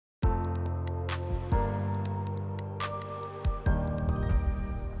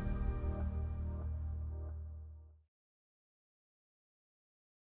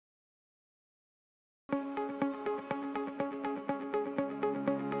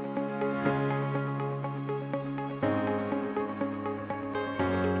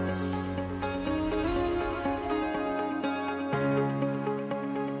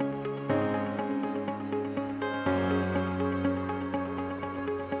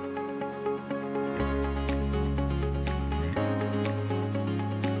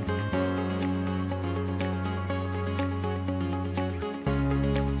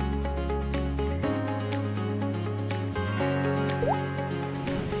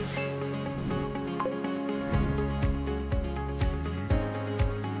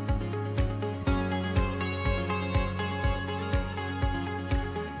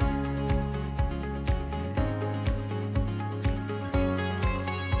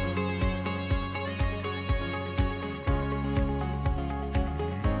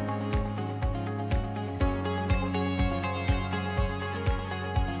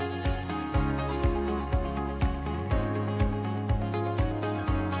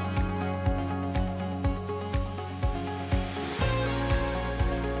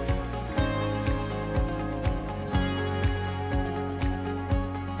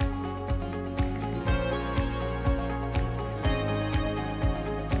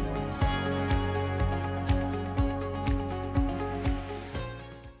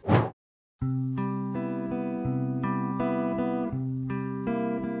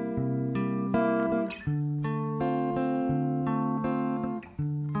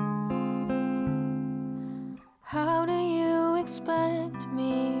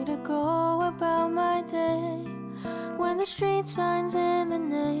day, when the street signs in the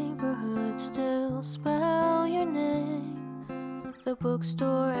neighborhood still spell your name. The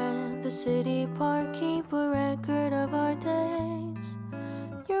bookstore and the city park keep a record of our days.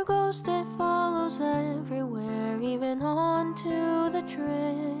 Your ghost, it follows everywhere, even onto the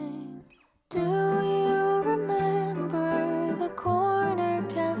train. Do you remember the corner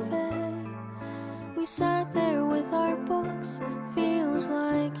cafe? We sat there with our books, feels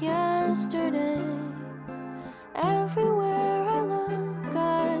like yesterday. Everywhere I look,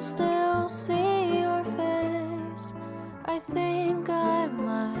 I still see your face. I think I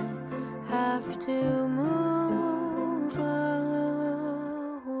might have to move away.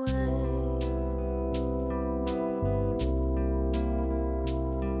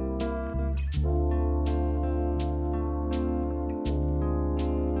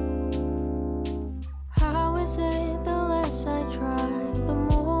 How is it the less I try, the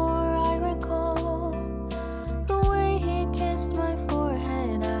more I recall the way he kissed my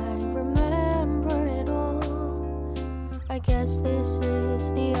forehead? I remember it all. I guess this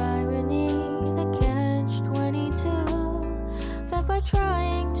is the irony, the catch-22, that by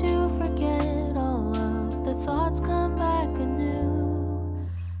trying to forget all of the thoughts come back anew.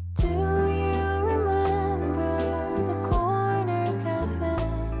 Do you remember the corner cafe?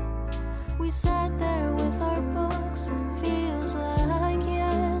 We sat there with our books, feels like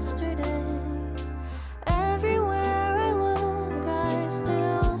yesterday. Everywhere I look, I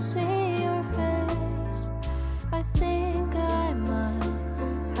still see your face. I think I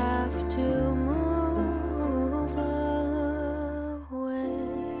might have to move away.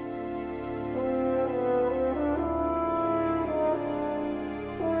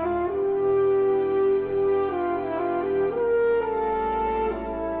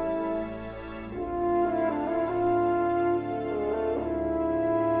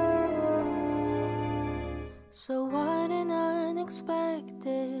 So what an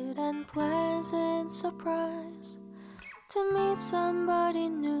unexpected and pleasant surprise to meet somebody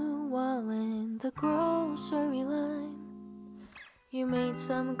new while in the grocery line. You made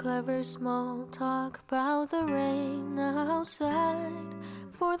some clever small talk about the rain outside.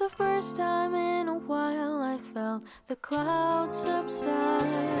 For the first time in a while, I felt the clouds subside.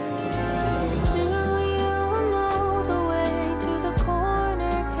 Do you know the way to the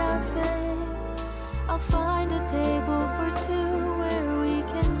corner cafe? I'll find a table for two where we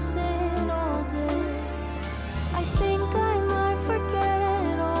can sit all day. I think I might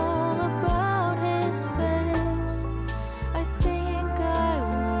forget all about his face. I think I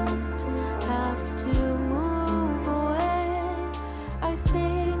won't have to move away. I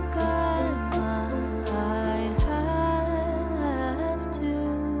think I might have to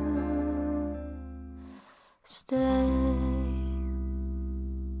stay.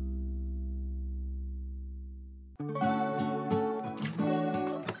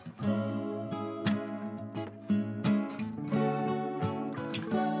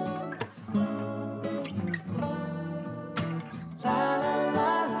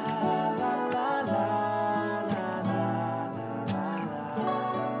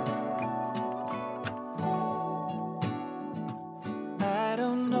 I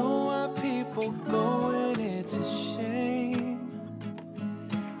don't know why people go and it's a shame.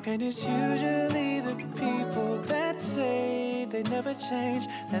 And it's usually the people that say they never change.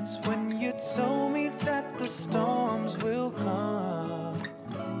 That's when you told me that the storms will come.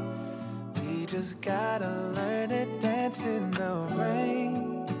 We just gotta learn to dance in the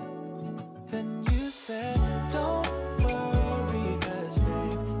rain. Then you said, don't worry, 'cause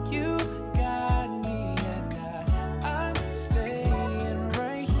babe, you got me, and I'm staying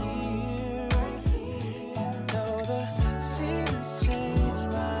right here. And though the seasons change,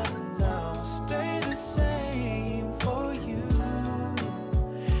 my love will stay the same for you.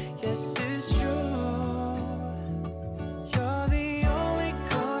 Yes, it's true. You're the only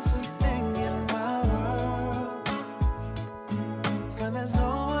constant thing in my world. When there's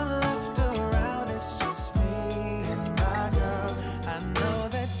no one left around, it's just me and my girl. I know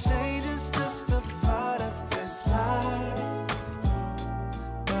that change is just a part of this life,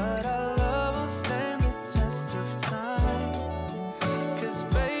 but our love will stand the test of time. 'Cause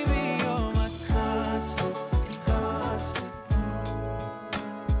baby, you're my constant, constant.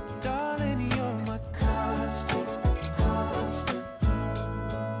 Darling, you're my constant, constant.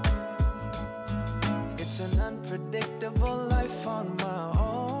 It's an unpredictable life on my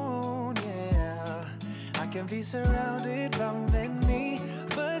own, yeah. I can be surrounded by many,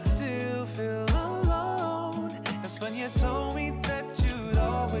 but still feel alone. That's when you told me that you'd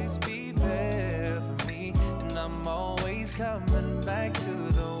always be there for me, and I'm always coming back to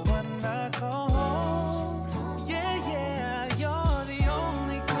the